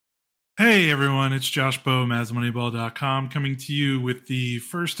Hey everyone, it's Josh Bowe, MavsMoneyball.com, coming to you with the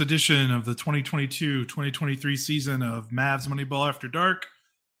first edition of the 2022-2023 season of Mavs Moneyball After Dark.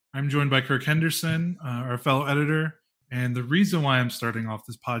 I'm joined by Kirk Henderson, our fellow editor, and the reason why I'm starting off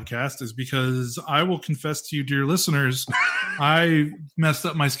this podcast is because I will confess to you, dear listeners, I messed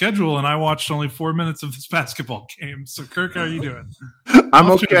up my schedule and I watched only 4 minutes of this basketball game. So Kirk, how are you doing? I'm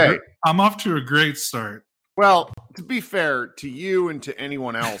okay. I'm off to a great start. Well, to be fair to you and to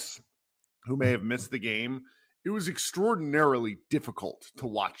anyone else who may have missed the game, it was extraordinarily difficult to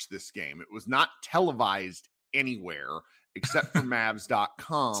watch this game. It was not televised anywhere except for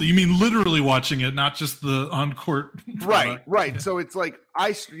Mavs.com. So you mean literally watching it, not just the on-court? Right. So it's like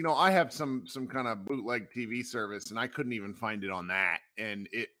I have some kind of bootleg TV service, and I couldn't even find it on that. And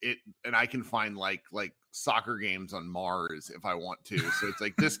and I can find like soccer games on Mars if I want to. So it's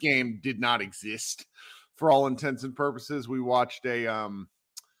like this game did not exist for all intents and purposes. We watched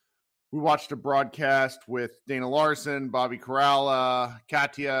a broadcast with Dana Larson, Bobby Corrala,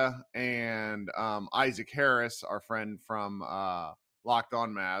 Katya, and Isaac Harris, our friend from Locked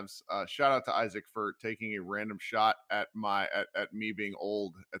On Mavs. Shout out to Isaac for taking a random shot at me being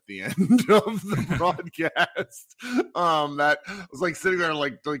old at the end of the broadcast. That was like sitting there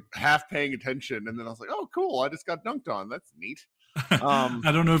like half paying attention, and then I was like, "Oh, cool! I just got dunked on. That's neat."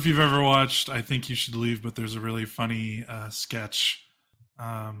 I don't know if you've ever watched I Think You Should Leave, but there's a really funny sketch.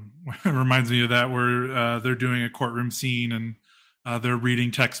 It reminds me of that where they're doing a courtroom scene and they're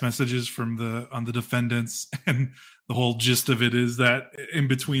reading text messages on the defendants, and the whole gist of it is that in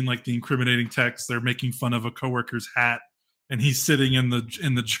between like the incriminating text, they're making fun of a coworker's hat, and he's sitting in the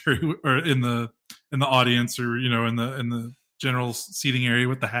jury or in the audience, or in the general seating area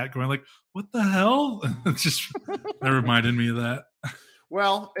with the hat, going like, "What the hell?" It's just that reminded me of that.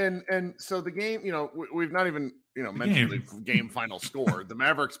 Well, and so the game, we've not even mentioned the game final score. The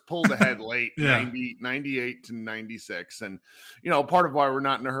Mavericks pulled ahead late, 98 to 96, and part of why we're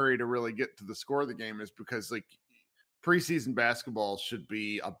not in a hurry to really get to the score of the game is because like preseason basketball should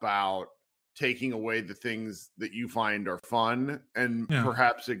be about taking away the things that you find are fun and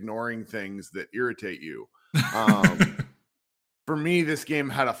perhaps ignoring things that irritate you. For me, this game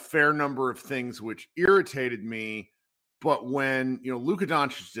had a fair number of things which irritated me. But when, Luka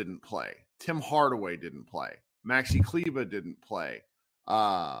Doncic didn't play, Tim Hardaway didn't play, Maxi Kleber didn't play,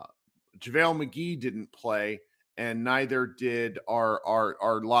 JaVale McGee didn't play, and neither did our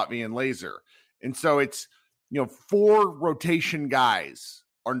Latvian Laser. And so it's, 4 rotation guys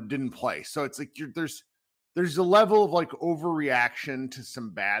didn't play. So it's like there's a level of like overreaction to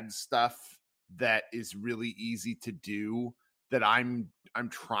some bad stuff that is really easy to do that I'm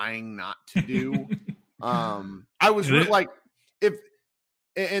trying not to do. I was like,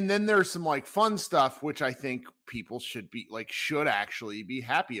 and then there's some like fun stuff, which I think people should actually be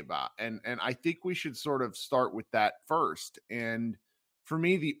happy about. And I think we should sort of start with that first. And for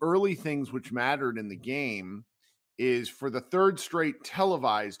me, the early things which mattered in the game is for the third straight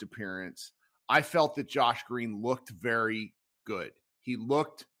televised appearance, I felt that Josh Green looked very good. He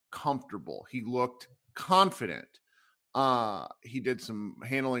looked comfortable. He looked confident. He did some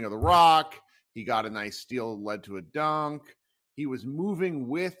handling of the rock. He got a nice steal, led to a dunk. He was moving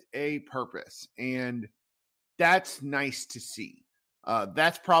with a purpose, and that's nice to see.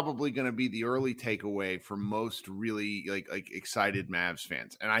 That's probably going to be the early takeaway for most really like excited Mavs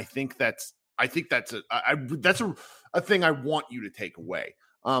fans, and I think that's a thing I want you to take away.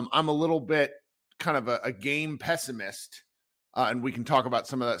 I'm a little bit kind of a game pessimist, and we can talk about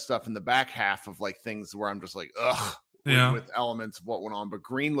some of that stuff in the back half of like things where I'm just like, ugh. With elements of what went on, but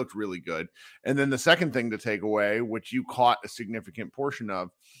Green looked really good. And then the second thing to take away, which you caught a significant portion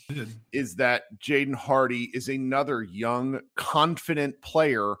of, is that Jaden Hardy is another young, confident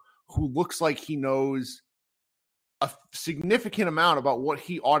player who looks like he knows a significant amount about what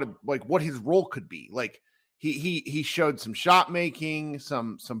he ought to, like what his role could be. Like he showed some shot making,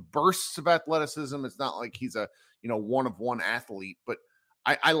 some bursts of athleticism. It's not like he's a one-of-one athlete, but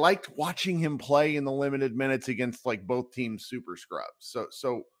I liked watching him play in the limited minutes against like both teams' super scrubs.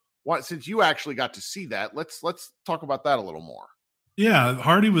 So what, since you actually got to see that, let's talk about that a little more. Yeah,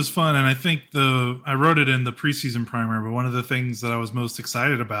 Hardy was fun, and I think I wrote it in the preseason primer, but one of the things that I was most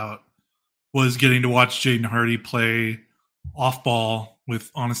excited about was getting to watch Jaden Hardy play off ball with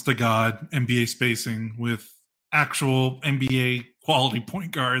honest to God NBA spacing with actual NBA quality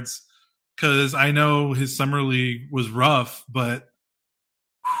point guards. Because I know his summer league was rough, but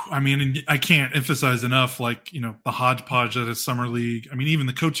I mean, I can't emphasize enough, like, the hodgepodge that is summer league. I mean, even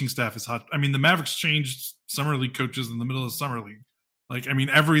the coaching staff is hot. I mean, the Mavericks changed summer league coaches in the middle of summer league. Like, I mean,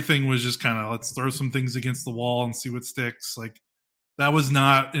 everything was just kind of, let's throw some things against the wall and see what sticks. Like, that was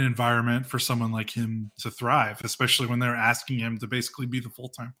not an environment for someone like him to thrive, especially when they're asking him to basically be the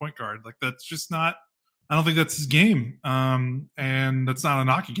full-time point guard. Like that's just not, I don't think that's his game. And that's not a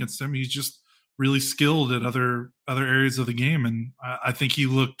knock against him. He's just really skilled at other areas of the game. And I think he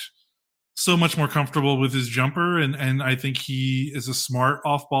looked so much more comfortable with his jumper. And I think he is a smart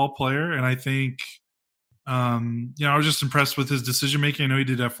off ball player. And I think, I was just impressed with his decision making. I know he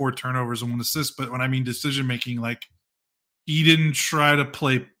did have 4 turnovers and 1 assist, but when I mean decision making, like he didn't try to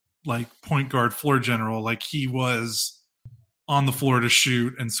play like point guard floor general. Like he was on the floor to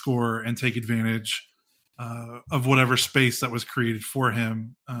shoot and score and take advantage of whatever space that was created for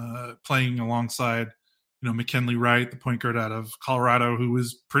him, playing alongside, McKinley Wright, the point guard out of Colorado, who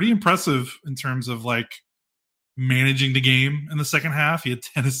was pretty impressive in terms of like managing the game in the second half. He had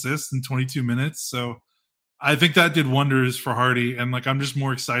 10 assists in 22 minutes. So I think that did wonders for Hardy. And like, I'm just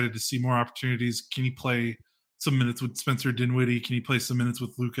more excited to see more opportunities. Can he play some minutes with Spencer Dinwiddie? Can he play some minutes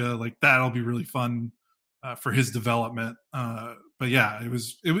with Luka? Like that'll be really fun for his development. But yeah, it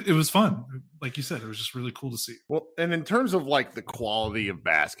was fun. Like you said, it was just really cool to see. Well, and in terms of like the quality of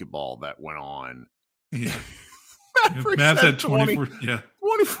basketball that went on, yeah, Mavs had 24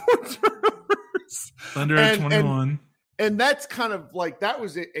 turnovers. Thunder had 21. And that's kind of like, that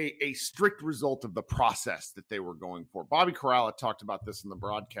was a strict result of the process that they were going for. Bobby Corrala talked about this in the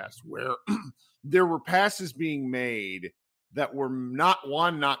broadcast, where there were passes being made that were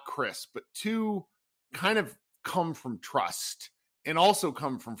not crisp, but 2 kind of come from trust and also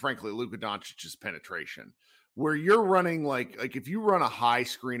come from, frankly, Luka Doncic's penetration, where you're running like if you run a high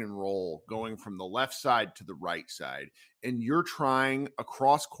screen and roll going from the left side to the right side, and you're trying a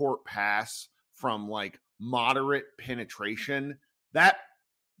cross court pass from like moderate penetration, that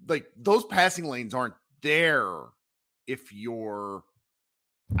like those passing lanes aren't there if you're,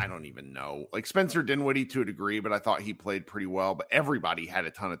 I don't even know, like Spencer Dinwiddie to a degree, but I thought he played pretty well, but everybody had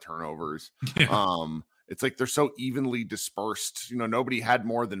a ton of turnovers. Yeah. It's like they're so evenly dispersed. Nobody had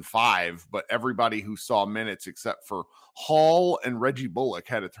more than 5, but everybody who saw minutes except for Hall and Reggie Bullock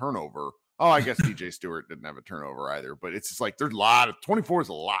had a turnover. Oh, I guess DJ Stewart didn't have a turnover either, but it's just like there's a lot of 24 is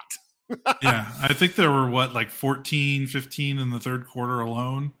a lot. Yeah, I think there were like 14, 15 in the third quarter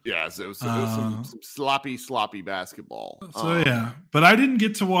alone. Yeah, so it was some sloppy basketball. So yeah, but I didn't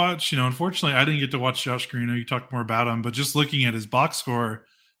get to watch, unfortunately I didn't get to watch Josh Green. You talked more about him, but just looking at his box score,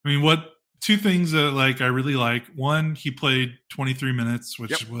 I mean, 2 things that like I really like. One, he played 23 minutes,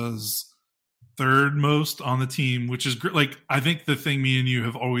 which was 3rd most on the team, which is great. Like I think the thing me and you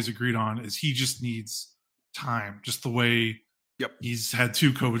have always agreed on is he just needs time, just the way. Yep. He's had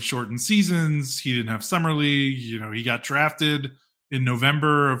 2 COVID shortened seasons. He didn't have summer league. He got drafted in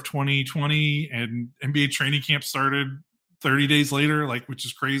November of 2020 and NBA training camp started 30 days later, like, which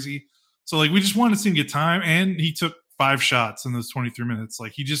is crazy. So like, we just wanted to see him get time, and he took 5 shots in those 23 minutes.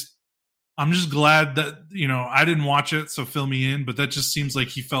 Like I'm just glad that, I didn't watch it, so fill me in, but that just seems like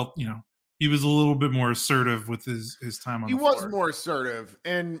he felt, he was a little bit more assertive with his time on the floor. He was more assertive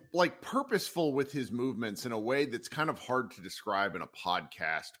and like purposeful with his movements in a way that's kind of hard to describe in a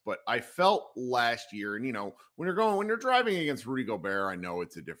podcast. But I felt last year, and when you're driving against Rudy Gobert, I know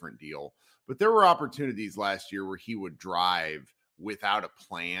it's a different deal, but there were opportunities last year where he would drive without a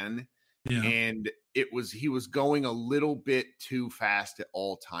plan. Yeah. And he was going a little bit too fast at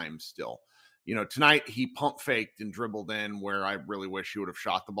all times still. Tonight he pump faked and dribbled in where I really wish he would have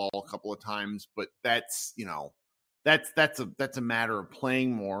shot the ball a couple of times, but that's a matter of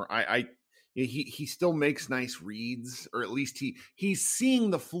playing more. He still makes nice reads, or at least he's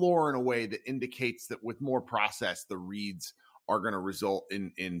seeing the floor in a way that indicates that with more process, the reads are going to result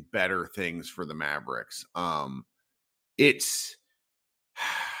in better things for the Mavericks. I'm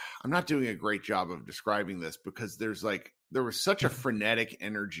not doing a great job of describing this because there was such a frenetic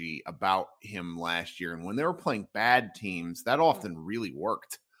energy about him last year. And when they were playing bad teams, that often really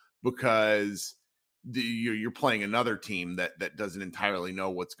worked because you're playing another team that doesn't entirely know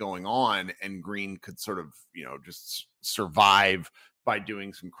what's going on. And Green could sort of, just survive by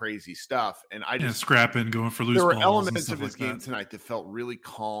doing some crazy stuff. And I just scrapping, going for loose balls. There were elements of his game tonight that felt really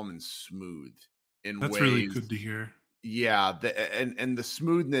calm and smooth in ways. That's really good to hear. Yeah, and the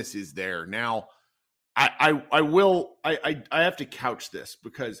smoothness is there. Now, I have to couch this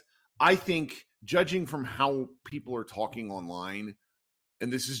because I think, judging from how people are talking online,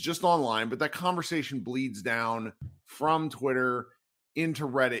 and this is just online, but that conversation bleeds down from Twitter into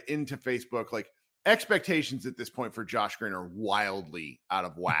Reddit, into Facebook. Like, expectations at this point for Josh Green are wildly out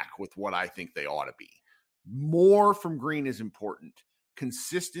of whack with what I think they ought to be. More from Green is important.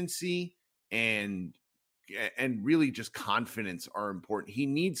 Consistency and really just confidence are important. He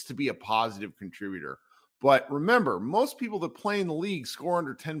needs to be a positive contributor. But remember, most people that play in the league score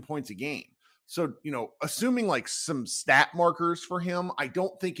under 10 points a game. So, assuming like some stat markers for him, I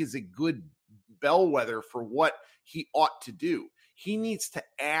don't think is a good bellwether for what he ought to do. He needs to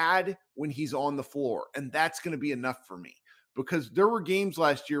add when he's on the floor, and that's going to be enough for me, because there were games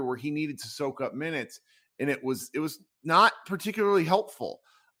last year where he needed to soak up minutes, and it was not particularly helpful.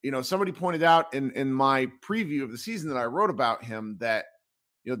 Somebody pointed out in my preview of the season that I wrote about him that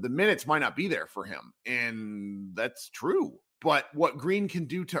the minutes might not be there for him, and that's true. But what Green can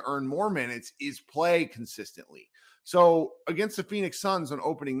do to earn more minutes is play consistently. So against the Phoenix Suns on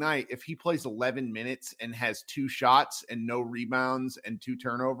opening night, if he plays 11 minutes and has 2 shots and no rebounds and 2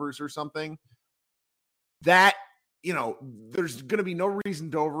 turnovers or something, that, there's going to be no reason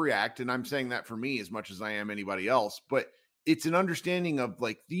to overreact. And I'm saying that for me as much as I am anybody else, but it's an understanding of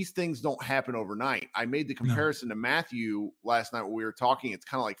like, these things don't happen overnight. I made the comparison to Matthew last night when we were talking. It's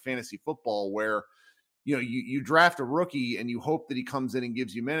kind of like fantasy football where, you draft a rookie and you hope that he comes in and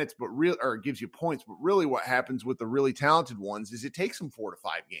gives you minutes, or gives you points. But really what happens with the really talented ones is it takes them 4 to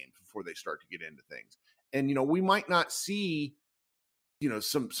 5 games before they start to get into things. And, we might not see,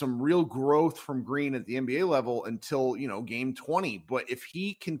 some real growth from Green at the NBA level until, game 20. But if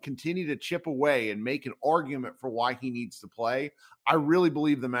he can continue to chip away and make an argument for why he needs to play, I really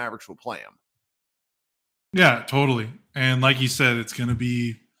believe the Mavericks will play him. Yeah, totally. And like you said, it's going to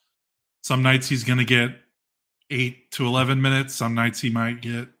be some nights he's going to get 8 to 11 minutes. Some nights he might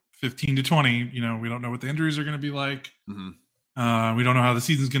get 15 to 20. We don't know what the injuries are going to be like. Mm-hmm. We don't know how the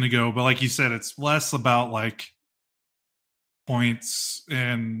season's going to go. But like you said, it's less about like points.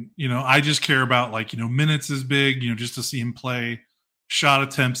 And, I just care about like, minutes is big, just to see him play. Shot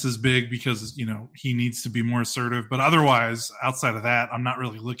attempts is big because, he needs to be more assertive. But otherwise, outside of that, I'm not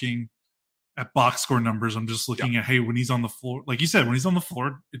really looking at box score numbers. I'm just looking at, hey, when he's on the floor, like you said, when he's on the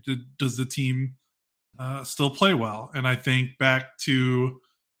floor, does the team still play well? And I think back to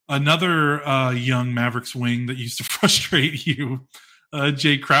another young Mavericks wing that used to frustrate you,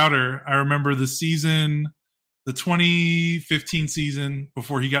 Jay Crowder. I remember the 2015 season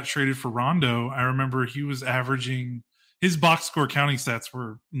before he got traded for Rondo. I remember he was averaging, his box score counting stats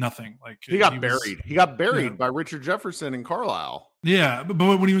were nothing. Like he got buried by Richard Jefferson and Carlisle. Yeah, but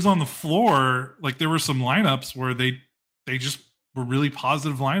when he was on the floor, like there were some lineups where they just were really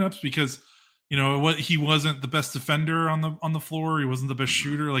positive lineups because he wasn't the best defender on the floor, he wasn't the best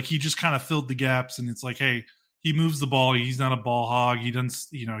shooter. Like he just kind of filled the gaps, and it's like, hey, he moves the ball, he's not a ball hog, he doesn't,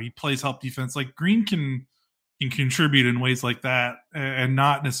 he plays help defense. Like Green can contribute in ways like that, and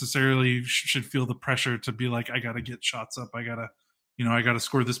not necessarily should feel the pressure to be like, I got to get shots up, I got to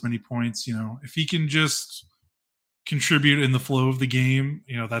score this many points. If he can just contribute in the flow of the game,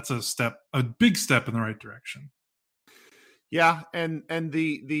 that's a big step in the right direction. Yeah, and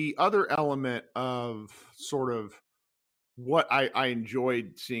the other element of sort of what I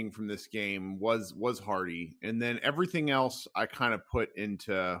enjoyed seeing from this game was Hardy, and then everything else I kind of put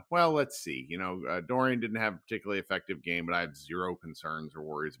into, well, let's see. Dorian didn't have a particularly effective game, but I have zero concerns or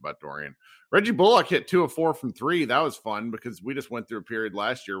worries about Dorian. Reggie Bullock hit 2 of 4 from 3. That was fun because we just went through a period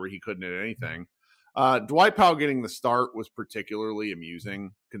last year where he couldn't hit anything. Dwight Powell getting the start was particularly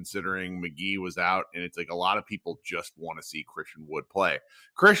amusing considering McGee was out, and it's like a lot of people just want to see Christian Wood play.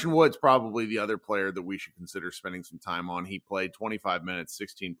 Christian Wood's probably the other player that we should consider spending some time on. He played 25 minutes,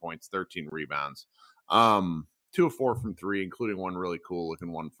 16 points, 13 rebounds, 2 of 4 from 3, including one really cool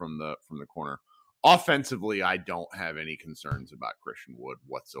looking one from the corner. Offensively, I don't have any concerns about Christian Wood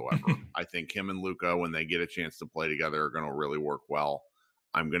whatsoever. I think him and Luka, when they get a chance to play together, are going to really work well.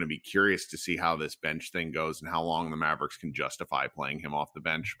 I'm going to be curious to see how this bench thing goes and how long the Mavericks can justify playing him off the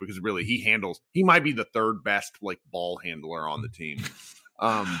bench, because really he might be the 3rd best like ball handler on the team.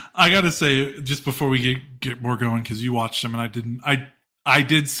 I got to say, just before we get more going, because you watched him and I didn't, I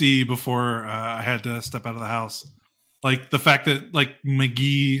did see before I had to step out of the house, like the fact that like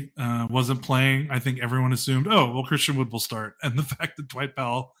McGee wasn't playing. I think everyone assumed, oh, well, Christian Wood will start. And the fact that Dwight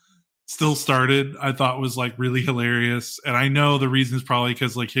Powell still started, I thought was like really hilarious. And I know the reason is probably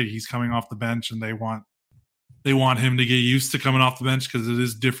because like, hey, he's coming off the bench and they want him to get used to coming off the bench, because it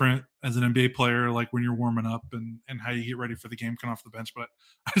is different as an NBA player, like when you're warming up and how you get ready for the game coming off the bench. But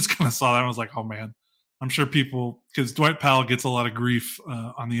I just kind of saw that and I was like, oh man, I'm sure people, because Dwight Powell gets a lot of grief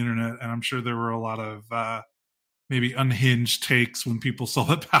on the internet, and I'm sure there were a lot of maybe unhinged takes when people saw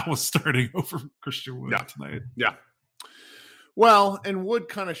that Powell was starting over Christian Wood tonight. Yeah. Well, and Wood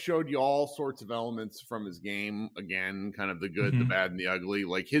kind of showed you all sorts of elements from his game. Again, kind of the good, the bad, and the ugly.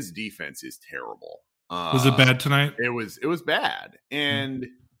 Like his defense is terrible. Was it bad tonight? It was bad. And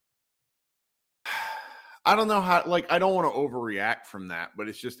I don't know how, like, I don't want to overreact from that, but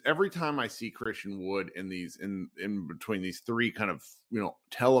it's just every time I see Christian Wood in these, in between these three kind of,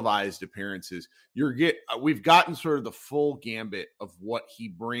 televised appearances, we've gotten sort of the full gambit of what he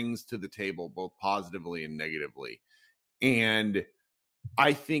brings to the table, both positively and negatively. And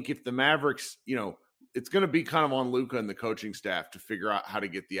I think if the Mavericks, it's going to be kind of on Luka and the coaching staff to figure out how to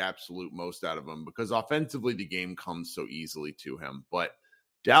get the absolute most out of him, because offensively the game comes so easily to him. But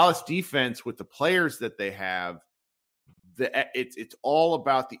Dallas defense, with the players that they have, it's all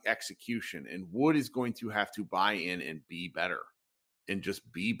about the execution, and Wood is going to have to buy in and be better, and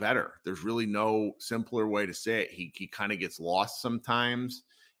just be better. There's really no simpler way to say it. He kind of gets lost sometimes,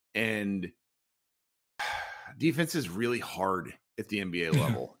 and defense is really hard at the NBA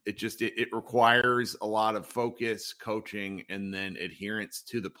level. It requires a lot of focus, coaching, and then adherence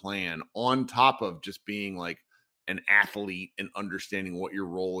to the plan, on top of just being like an athlete and understanding what your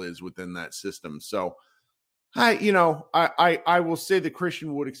role is within that system. So I will say the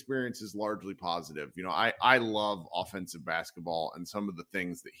Christian Wood experience is largely positive. I love offensive basketball, and some of the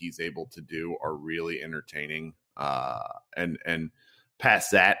things that he's able to do are really entertaining. And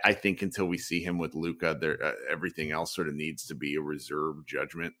past that, I think until we see him with Luka, everything else sort of needs to be a reserve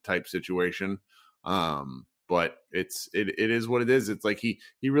judgment type situation. But it is what it is. It's like he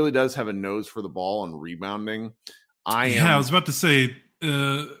really does have a nose for the ball and rebounding. I was about to say,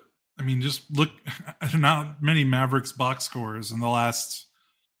 just look, not many Mavericks box scores in the last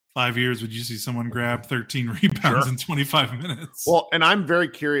 5 years would you see someone grab 13 rebounds in 25 minutes. Well, and I'm very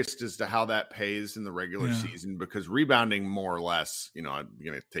curious as to how that pays in the regular season, because rebounding, more or less, I'm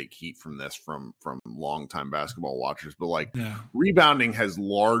going to take heat from this from longtime basketball watchers, but rebounding has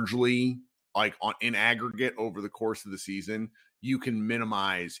largely, in aggregate over the course of the season, you can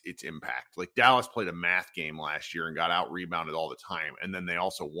minimize its impact. Like Dallas played a math game last year and got out rebounded all the time. And then they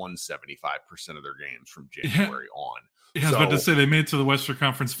also won 75% of their games from January on. Yeah, I was about to say they made it to the Western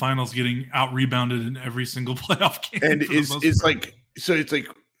Conference Finals, getting out rebounded in every single playoff game. And it's like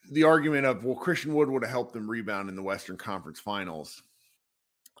the argument of, well, Christian Wood would have helped them rebound in the Western Conference Finals.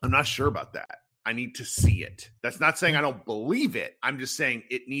 I'm not sure about that. I need to see it. That's not saying I don't believe it. I'm just saying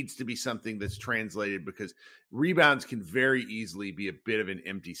it needs to be something that's translated, because rebounds can very easily be a bit of an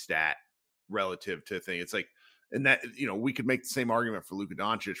empty stat relative to a thing. It's like, and that, we could make the same argument for Luka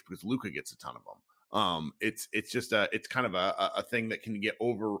Doncic, because Luka gets a ton of them. It's just it's kind of a thing that can get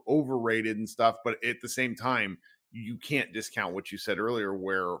overrated and stuff. But at the same time, you can't discount what you said earlier,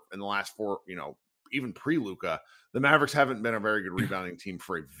 where in the last four, even pre-Luka, the Mavericks haven't been a very good rebounding team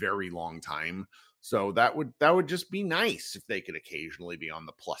for a very long time. So that would just be nice if they could occasionally be on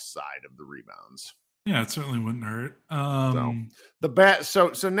the plus side of the rebounds. Yeah, it certainly wouldn't hurt. So the bad.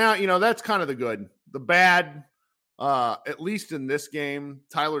 So now, that's kind of the good. The bad, at least in this game,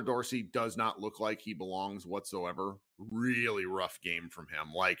 Tyler Dorsey does not look like he belongs whatsoever. Really rough game from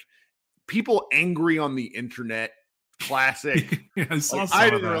him. Like, people angry on the internet, classic. Yeah, I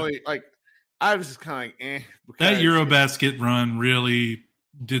didn't really like. I was just kind of like, that Eurobasket run really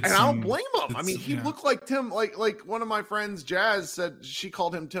did. And I don't blame him. I mean, he looked like Tim, like one of my friends, Jazz, said she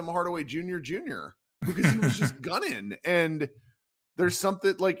called him Tim Hardaway Jr. because he was just gunning. And there's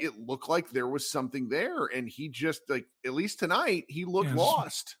something, like, it looked like there was something there. And he just, like, at least tonight, he looked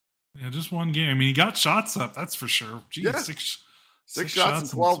lost. Just one game. I mean, he got shots up, that's for sure. Jeez, six shots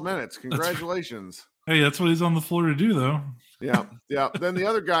in 12 minutes. Congratulations. Hey, that's what he's on the floor to do, though. Yeah. Then the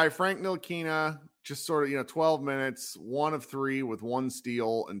other guy, Frank Ntilikina, just sort of, 12 minutes, 1 of 3 with 1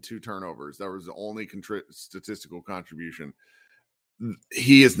 steal and 2 turnovers. That was the only statistical contribution.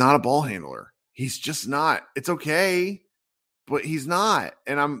 He is not a ball handler. He's just not. It's okay, but he's not.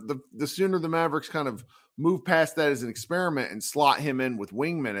 And the sooner the Mavericks kind of move past that as an experiment and slot him in with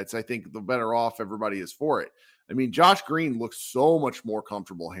wing minutes, I think the better off everybody is for it. I mean, Josh Green looks so much more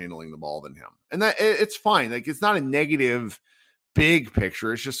comfortable handling the ball than him. And that it's fine. Like, it's not a negative big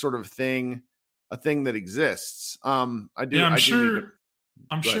picture. It's just sort of a thing that exists. I'm sure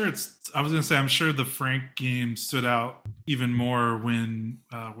the Frank game stood out even more when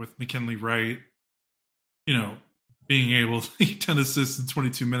with McKinley Wright, being able to get 10 assists in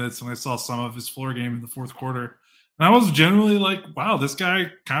 22 minutes. And I saw some of his floor game in the fourth quarter. And I was generally like, wow, this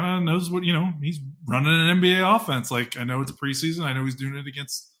guy kind of knows what, he's running an NBA offense. Like, I know it's preseason. I know he's doing it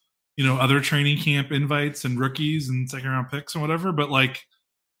against, other training camp invites and rookies and second round picks and whatever. But like,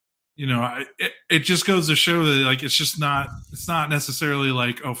 it just goes to show that, like, it's not necessarily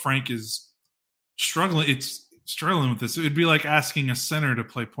like, oh, Frank is struggling. It's struggling with this. It'd be like asking a center to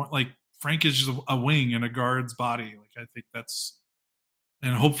play point. Like, Frank is just a wing in a guard's body. Like, I think that's,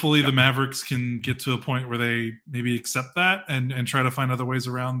 and hopefully the Mavericks can get to a point where they maybe accept that and try to find other ways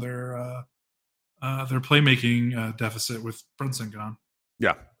around their their playmaking deficit with Brunson gone.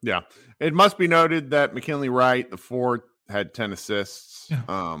 Yeah. It must be noted that McKinley Wright, the fourth, had 10 assists.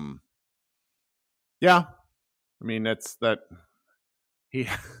 Yeah. I mean, that's that. He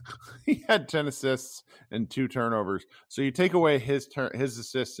had 10 assists and 2 turnovers. So you take away his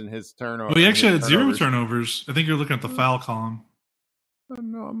assists and his turnovers. Well, he actually had 0 turnovers. I think you're looking at the foul column.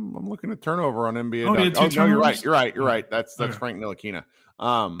 No, I'm looking at turnover on NBA. Oh, no, you're right. That's okay. Frank Ntilikina.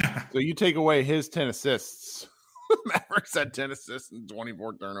 So you take away his 10 assists. Mavericks had 10 assists and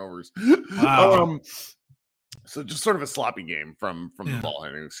 24 turnovers. Wow. So just sort of a sloppy game from the ball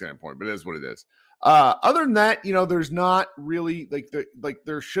handling standpoint, but it is what it is. Other than that, there's not really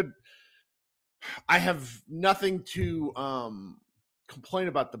there should. I have nothing to complain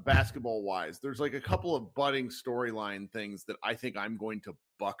about the basketball wise. There's like a couple of budding storyline things that I think I'm going to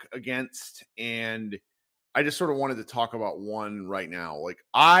buck against, and I just sort of wanted to talk about one right now. Like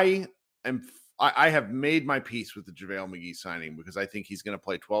I have made my peace with the JaVale McGee signing because I think he's going to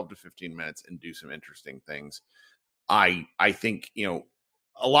play 12 to 15 minutes and do some interesting things. I think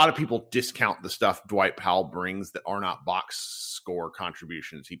a lot of people discount the stuff Dwight Powell brings that are not box score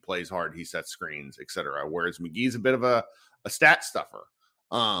contributions. He plays hard, he sets screens, etc. Whereas McGee's a bit of a stat stuffer.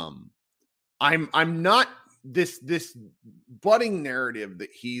 I'm not this budding narrative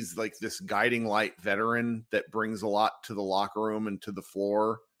that he's like this guiding light veteran that brings a lot to the locker room and to the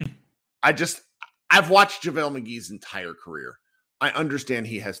floor. I've watched JaVale McGee's entire career. I understand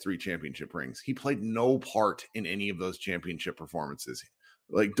he has 3 championship rings. He played no part in any of those championship performances.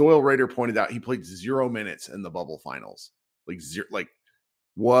 Like Doyle Rader pointed out, he played 0 minutes in the bubble finals. Like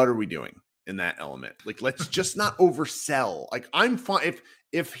what are we doing in that element? Like, let's just not oversell. Like, I'm fine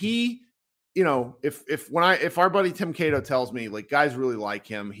if he, if our buddy Tim Cato tells me like guys really like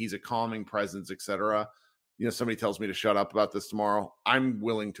him, he's a calming presence, etc. Somebody tells me to shut up about this tomorrow, I'm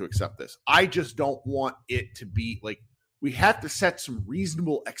willing to accept this. I just don't want it to be like we have to set some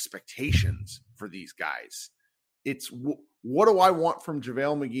reasonable expectations for these guys. It's what do I want from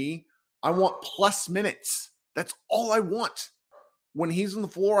JaVale McGee? I want plus minutes. That's all I want. When he's on the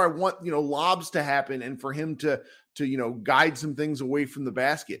floor, I want, lobs to happen and for him to guide some things away from the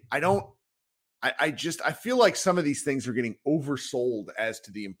basket. I feel like some of these things are getting oversold as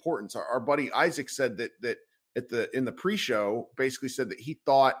to the importance. Our buddy Isaac said that in the pre-show basically said that he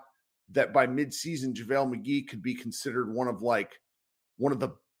thought that by midseason, JaVale McGee could be considered one of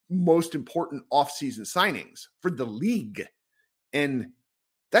the most important offseason signings for the league. And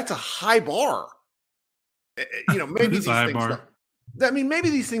that's a high bar. Maybe these things maybe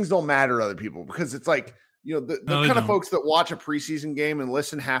these things don't matter to other people because it's like, the kind of folks that watch a preseason game and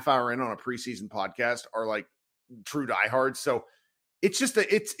listen half hour in on a preseason podcast are like true diehards. So it's just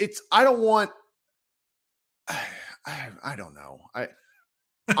I don't want, I don't know.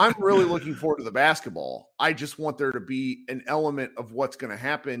 I'm really looking forward to the basketball. I just want there to be an element of what's going to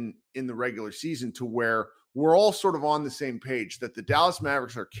happen in the regular season to where we're all sort of on the same page that the Dallas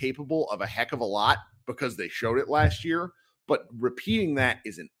Mavericks are capable of a heck of a lot because they showed it last year, but repeating that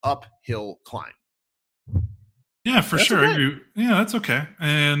is an uphill climb. Yeah, for sure. Okay. Yeah, that's okay.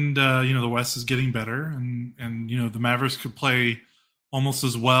 And, the West is getting better and the Mavericks could play almost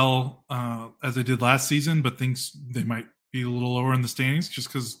as well as they did last season, but they might be a little lower in the standings just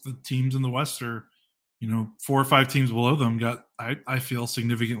because the teams in the West are, 4 or 5 teams below them got, I feel,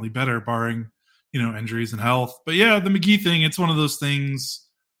 significantly better, barring, injuries and health. But yeah, the McGee thing, it's one of those things,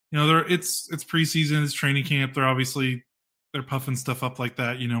 it's preseason, it's training camp. They're puffing stuff up like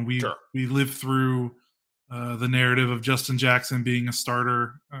that. We lived through the narrative of Justin Jackson being a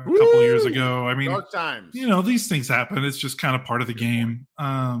starter a couple of years ago. I mean, dark times. These things happen. It's just kind of part of the game.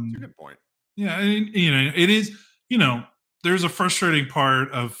 That's a good point. Yeah, it is. There's a frustrating part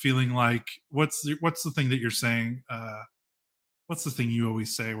of feeling like what's the thing that you're saying? What's the thing you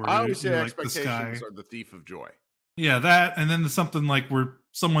always say? Where I always say like expectations are the thief of joy. Yeah, that, and then something like where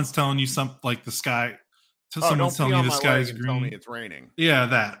someone's telling you something like the sky. Someone's telling you the sky is green. Tell me it's raining. Yeah,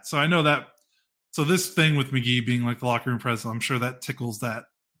 that. So I know that. So this thing with McGee being like the locker room president, I'm sure that tickles that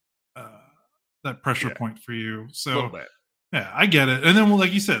pressure point for you. So a little bit. Yeah, I get it. And then,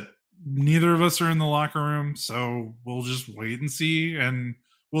 like you said, neither of us are in the locker room, so we'll just wait and see, and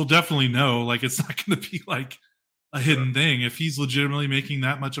we'll definitely know. Like, it's not going to be like a hidden thing. If he's legitimately making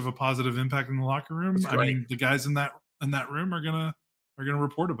that much of a positive impact in the locker room, I mean, the guys in that room are gonna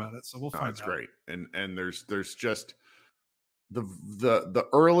report about it. So we'll find out. That's great. And there's just the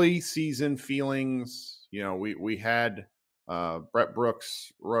early season feelings. We had Brent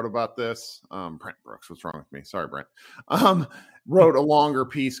Brooks wrote about this. Brent Brooks, what's wrong with me? Sorry, Brent. Wrote a longer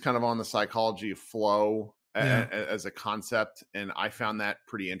piece kind of on the psychology of flow as a concept, and I found that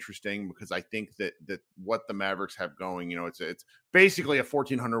pretty interesting because I think that what the Mavericks have going, it's basically a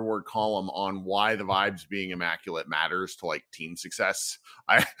 1,400 word column on why the vibes being immaculate matters to like team success.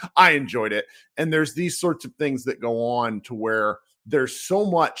 I enjoyed it, and there's these sorts of things that go on to where there's so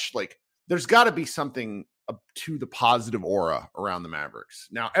much like there's got to be something to the positive aura around the Mavericks.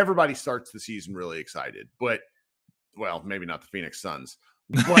 Now everybody starts the season really excited, but well, maybe not the Phoenix Suns.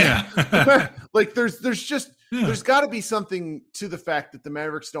 But like there's got to be something to the fact that the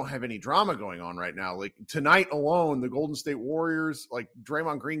Mavericks don't have any drama going on right now. Like tonight alone, the Golden State Warriors, like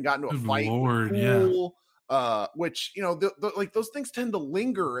Draymond Green got into a fight with Poole, which like those things tend to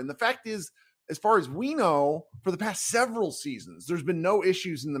linger. And the fact is, as far as we know, for the past several seasons, there's been no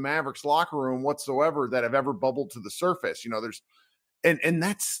issues in the Mavericks locker room whatsoever that have ever bubbled to the surface. And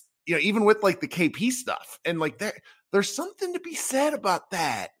that's even with like the KP stuff and like that. There's something to be said about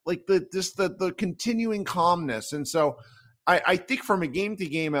that, like the continuing calmness. And so I think from a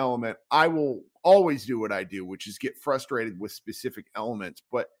game-to-game element, I will always do what I do, which is get frustrated with specific elements.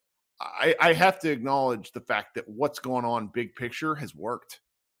 But I have to acknowledge the fact that what's going on big picture has worked.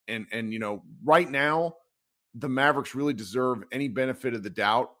 And right now, the Mavericks really deserve any benefit of the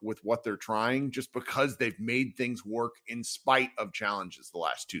doubt with what they're trying just because they've made things work in spite of challenges the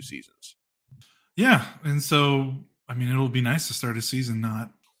last 2 seasons. Yeah, and so I mean, it'll be nice to start a season not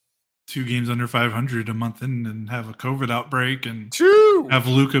 2 games under 500 a month in and have a COVID outbreak and have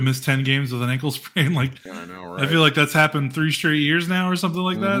Luka miss 10 games with an ankle sprain. Like, I know, right? I feel like that's happened 3 straight years now or something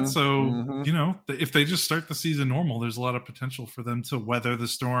like that. So, if they just start the season normal, there's a lot of potential for them to weather the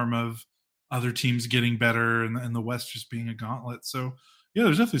storm of other teams getting better and the West just being a gauntlet. So, yeah,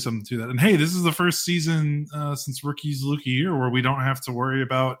 there's definitely something to that. And hey, this is the first season since rookie's Luka year where we don't have to worry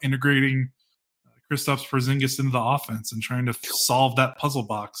about integrating Kristaps Porzingis into the offense and trying to solve that puzzle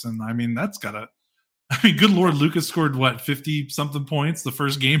box. And I mean, good Lord, Luka scored 50 something points the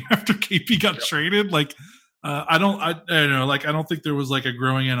first game after KP got traded. Like, I don't think there was like a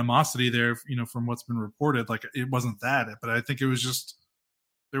growing animosity there, from what's been reported. Like it wasn't that, but I think it was just,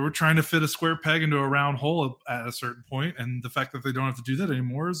 they were trying to fit a square peg into a round hole at a certain point. And the fact that they don't have to do that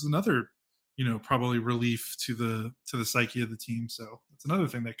anymore is another, probably relief to the psyche of the team. So it's another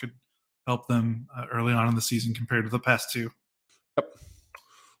thing that could help them early on in the season compared to the past 2. Yep.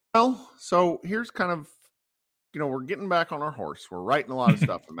 Well, so here's kind of, we're getting back on our horse. We're writing a lot of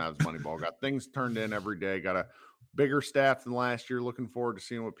stuff in Mavs Moneyball. Got things turned in every day. Got a bigger staff than last year. Looking forward to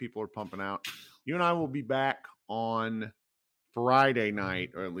seeing what people are pumping out. You and I will be back on Friday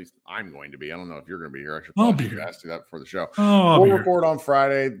night, or at least I'm going to be. I don't know if you're going to be here. I should probably ask you that before the show. We'll record on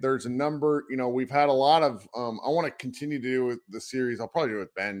Friday. There's a number, we've had a lot of, I want to continue to do the series. I'll probably do it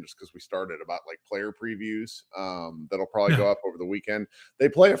with Ben just because we started about like player previews that'll probably go up over the weekend. They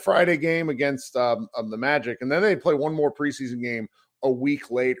play a Friday game against the Magic, and then they play one more preseason game a week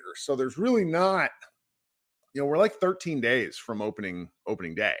later. So there's really not, we're like 13 days from opening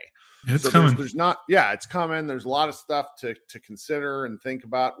day. It's coming. It's coming. There's a lot of stuff to consider and think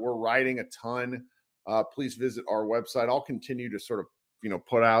about. We're writing a ton. Please visit our website. I'll continue to sort of,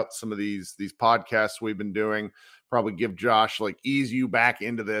 put out some of these podcasts we've been doing. Probably give Josh, ease you back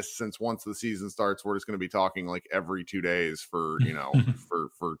into this, since once the season starts, we're just going to be talking like every 2 days for,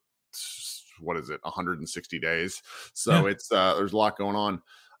 for what is it, 160 days. So it's there's a lot going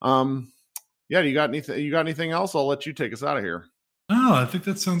on. You got anything else? I'll let you take us out of here. Oh, I think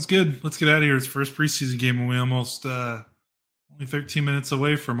that sounds good. Let's get out of here. It's first preseason game, and we almost only 13 minutes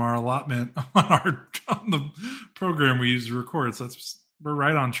away from our allotment on the program we use to record. So we're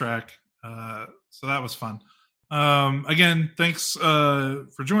right on track. So that was fun. Again, thanks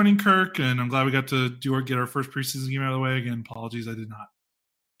for joining, Kirk, and I'm glad we got to get our first preseason game out of the way. Again, apologies I did not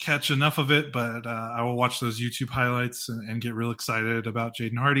catch enough of it, but I will watch those YouTube highlights and get real excited about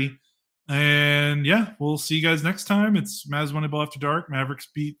Jaden Hardy. And we'll see you guys next time. It's Mavs Moneyball After Dark. Mavericks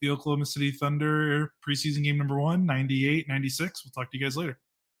beat the Oklahoma City Thunder preseason game number 1, 98-96. We'll talk to you guys later.